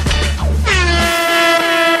Express.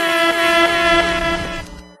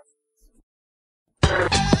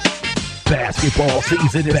 Basketball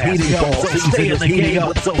season is heating up, so stay in the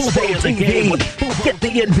game. So stay in the game. Get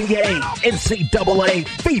the NBA, NCAA,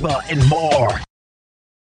 FIBA, and more.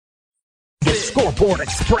 Get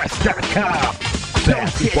ScoreboardExpress.com.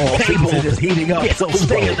 Basketball season is heating up, so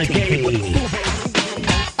stay in the game.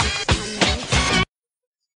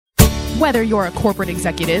 Whether you're a corporate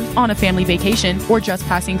executive, on a family vacation, or just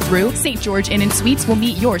passing through, St. George Inn & Suites will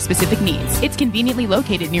meet your specific needs. It's conveniently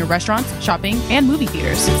located near restaurants, shopping, and movie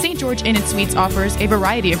theaters. St. George Inn & Suites offers a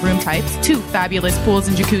variety of room types, 2 fabulous pools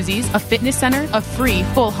and jacuzzis, a fitness center, a free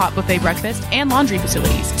full hot buffet breakfast, and laundry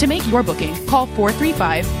facilities. To make your booking, call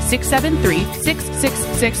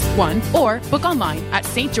 435-673-6661 or book online at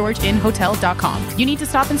stgeorgeinnhotel.com. You need to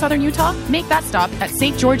stop in Southern Utah? Make that stop at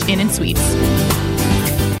St. George Inn & Suites.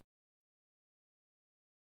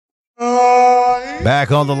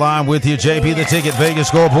 Back on the line with you, JP the Ticket, Vegas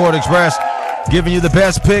Scoreboard Express, giving you the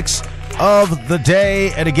best picks of the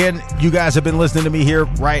day. And again, you guys have been listening to me here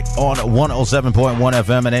right on 107.1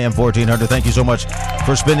 FM and AM 1400. Thank you so much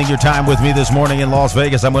for spending your time with me this morning in Las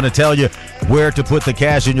Vegas. I'm going to tell you where to put the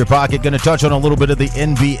cash in your pocket. Going to touch on a little bit of the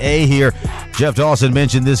NBA here. Jeff Dawson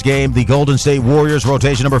mentioned this game, the Golden State Warriors,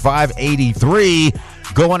 rotation number 583.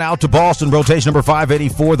 Going out to Boston, rotation number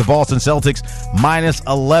 584, the Boston Celtics,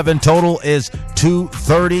 -11. Total is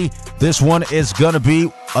 230. This one is going to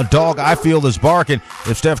be a dog I feel is barking.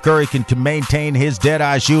 If Steph Curry can maintain his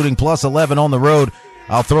dead-eye shooting, +11 on the road,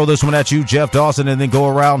 I'll throw this one at you, Jeff Dawson, and then go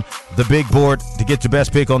around the big board to get the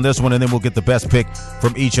best pick on this one, and then we'll get the best pick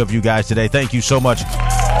from each of you guys today. Thank you so much,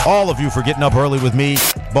 all of you, for getting up early with me.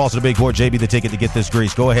 Boss of the big board, JB the Ticket, to get this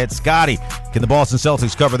grease. Go ahead, Scotty. Can the Boston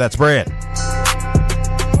Celtics cover that spread?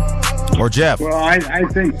 Or Jeff? Well, I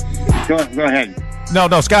think go ahead.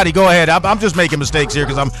 No, Scotty, go ahead. I'm just making mistakes here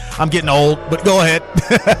because I'm getting old, but go ahead.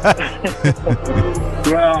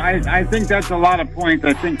 Well, I think that's a lot of points.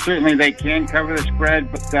 I think certainly they can cover the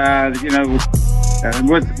spread, but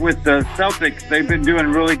with the Celtics, they've been doing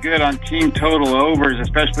really good on team total overs,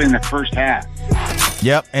 especially in the first half.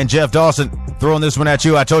 Yep, and Jeff Dawson, throwing this one at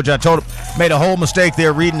you. I told you, made a whole mistake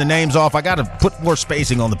there reading the names off. I got to put more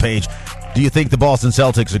spacing on the page. Do you think the Boston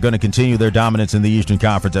Celtics are going to continue their dominance in the Eastern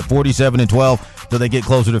Conference at 47-12? Do they get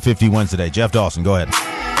closer to 50 wins today? Jeff Dawson, go ahead.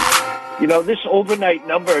 You know, this overnight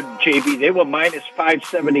number, JB, they were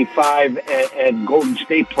 -575 and Golden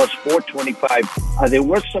State +425. There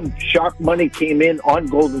was some sharp money came in on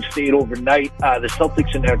Golden State overnight. The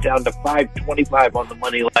Celtics are now down to 525 on the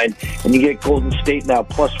money line, and you get Golden State now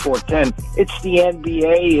 +410. It's the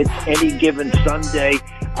NBA. It's any given Sunday.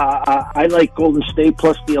 I like Golden State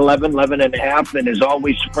plus the 11.5, and as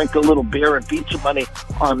always, sprinkle a little beer and pizza money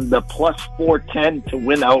on the +410 to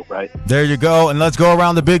win outright. There you go, and let's go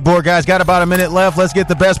around the big board, guys. Got about a minute left. Let's get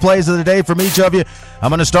the best plays of the day from each of you. I'm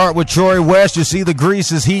going to start with Troy West. You see the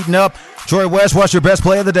grease is heating up. Troy West, what's your best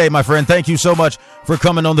play of the day, my friend? Thank you so much for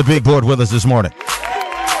coming on the big board with us this morning.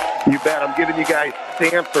 You bet. I'm giving you guys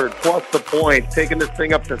Stanford plus the points, taking this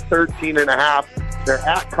thing up to 13.5. They're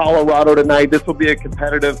at Colorado tonight. This will be a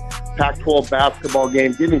competitive Pac-12 basketball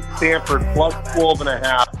game. Give me Stanford plus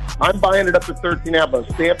 12.5. I'm buying it up to 13.5, but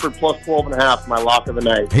Stanford plus 12.5, my lock of the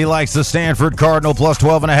night. He likes the Stanford Cardinal plus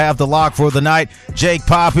 12.5, the lock for the night. Jake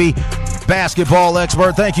Poppy, basketball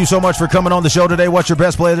expert, thank you so much for coming on the show today. What's your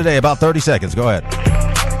best play of the day? About 30 seconds. Go ahead.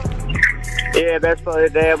 Yeah, best play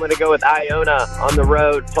of the day, I'm going to go with Iona on the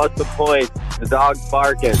road, plus the points. The dog's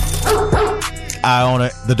barking.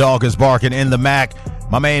 Iona, the dog is barking in the MAC.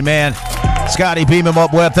 My main man, Scotty, beam him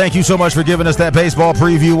up, Webb. Thank you so much for giving us that baseball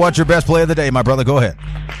preview. What's your best play of the day, my brother? Go ahead.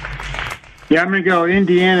 Yeah, I'm going to go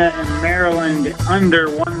Indiana and Maryland under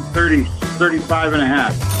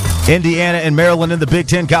 35.5. Indiana and Maryland in the Big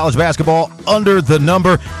Ten college basketball under the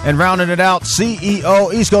number. And rounding it out,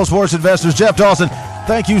 CEO, East Coast Sports Investors, Jeff Dawson.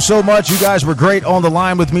 Thank you so much. You guys were great on the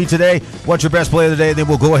line with me today. What's your best play of the day? Then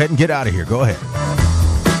we'll go ahead and get out of here. Go ahead.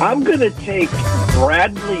 I'm going to take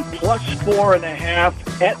Bradley plus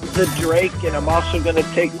 4.5 at the Drake, and I'm also going to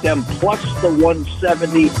take them plus the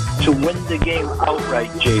 170 to win the game outright,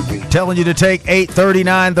 JB. Telling you to take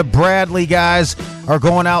 839. The Bradley guys are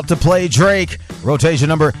going out to play Drake. Rotation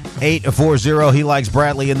number 840. He likes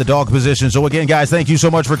Bradley in the dog position. So again, guys, thank you so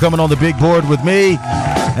much for coming on the big board with me.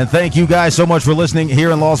 And thank you guys so much for listening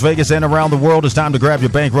here in Las Vegas and around the world. It's time to grab your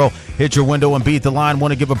bankroll, hit your window, and beat the line.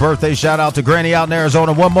 Want to give a birthday shout out to Granny out in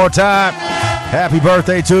Arizona one more time. Happy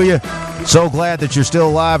birthday to you. So glad that you're still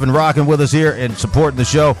alive and rocking with us here and supporting the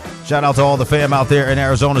show. Shout out to all the fam out there in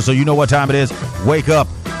Arizona. So you know what time it is. Wake up,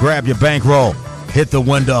 grab your bankroll, hit the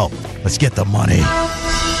window. Let's get the money.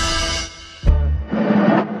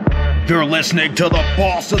 You're listening to the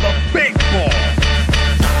boss of the big ball,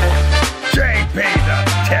 JB the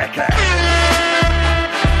Tech Ass.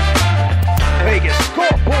 Vegas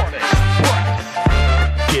Scoreboard Express,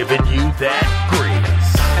 giving you that green.